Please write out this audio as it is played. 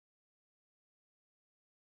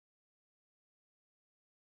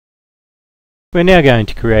We're now going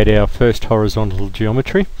to create our first horizontal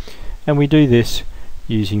geometry, and we do this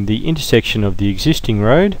using the intersection of the existing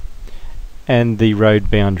road and the road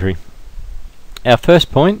boundary. Our first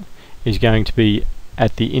point is going to be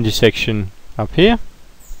at the intersection up here,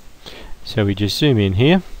 so we just zoom in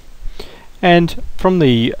here, and from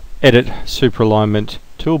the Edit Superalignment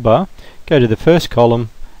toolbar, go to the first column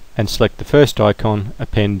and select the first icon,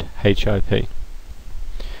 Append HOP.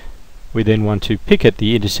 We then want to pick at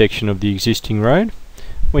the intersection of the existing road.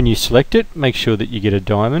 When you select it, make sure that you get a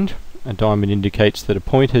diamond. A diamond indicates that a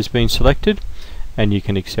point has been selected, and you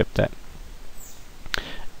can accept that.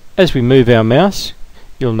 As we move our mouse,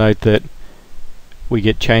 you'll note that we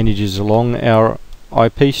get changes along our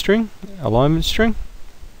IP string, alignment string.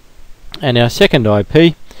 And our second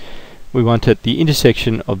IP, we want at the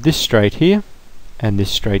intersection of this straight here and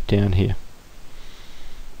this straight down here.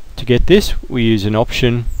 To get this, we use an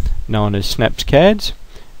option known as Snaps CADs,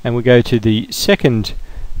 and we go to the second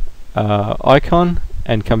icon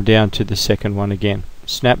and come down to the second one again,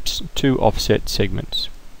 Snaps to Offset Segments.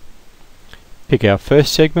 Pick our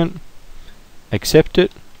first segment, accept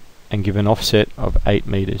it, and give an offset of 8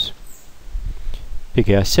 meters. Pick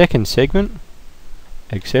our second segment,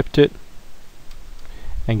 accept it,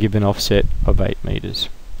 and give an offset of 8 meters.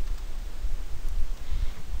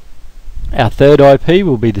 Our third IP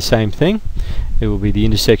will be the same thing. It will be the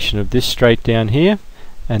intersection of this straight down here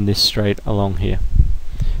and this straight along here.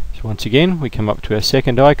 So once again, we come up to our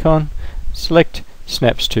second icon, select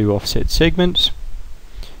Snaps to Offset Segments,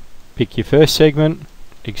 pick your first segment,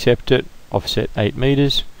 accept it, offset 8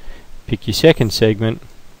 meters, pick your second segment,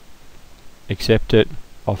 accept it,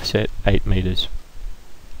 offset 8 meters.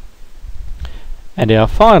 And our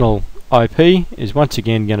final IP is once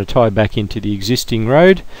again going to tie back into the existing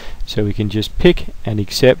road, so we can just pick and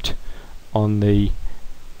accept on the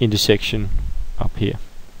intersection up here.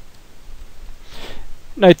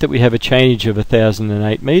 Note that we have a change of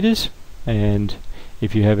 1008 meters, and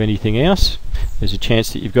if you have anything else, there's a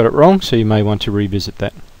chance that you've got it wrong, so you may want to revisit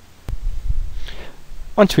that.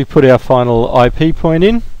 Once we put our final IP point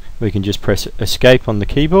in, we can just press Escape on the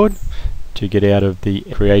keyboard to get out of the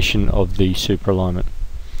creation of the superalignment.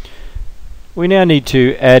 We now need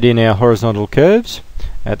to add in our horizontal curves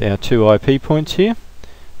at our two IP points here.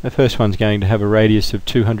 The first one's going to have a radius of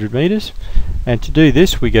 200 meters, and to do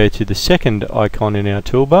this we go to the second icon in our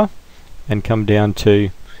toolbar and come down to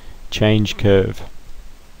Change Curve.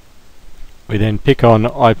 We then pick on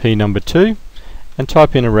IP number 2 and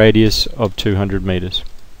type in a radius of 200 meters.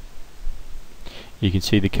 You can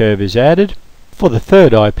see the curve is added. For the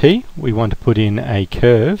third IP, we want to put in a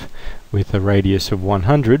curve with a radius of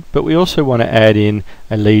 100, but we also want to add in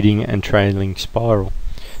a leading and trailing spiral.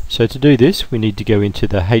 So to do this, we need to go into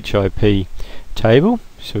the HIP table.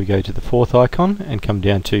 So we go to the fourth icon and come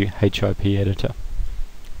down to HIP Editor.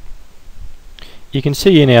 You can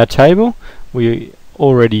see in our table we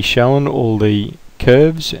already shown all the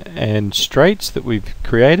curves and straights that we've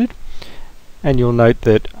created, and you'll note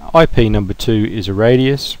that IP number 2 is a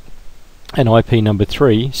radius and IP number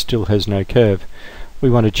 3 still has no curve. We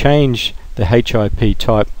want to change the HIP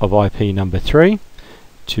type of IP number 3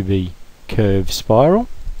 to be curve spiral,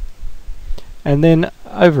 and then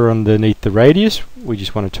over underneath the radius we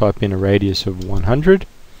just want to type in a radius of 100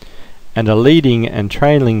 and a leading and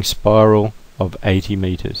trailing spiral of 80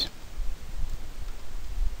 meters.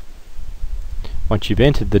 Once you've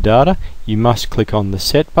entered the data, you must click on the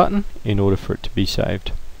Set button in order for it to be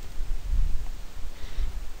saved.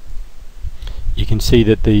 You can see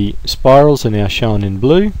that the spirals are now shown in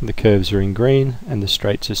blue, the curves are in green, and the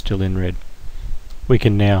straights are still in red. We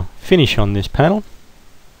can now finish on this panel,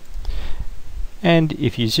 and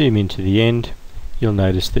if you zoom into the end, you'll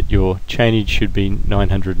notice that your chainage should be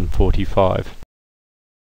 945.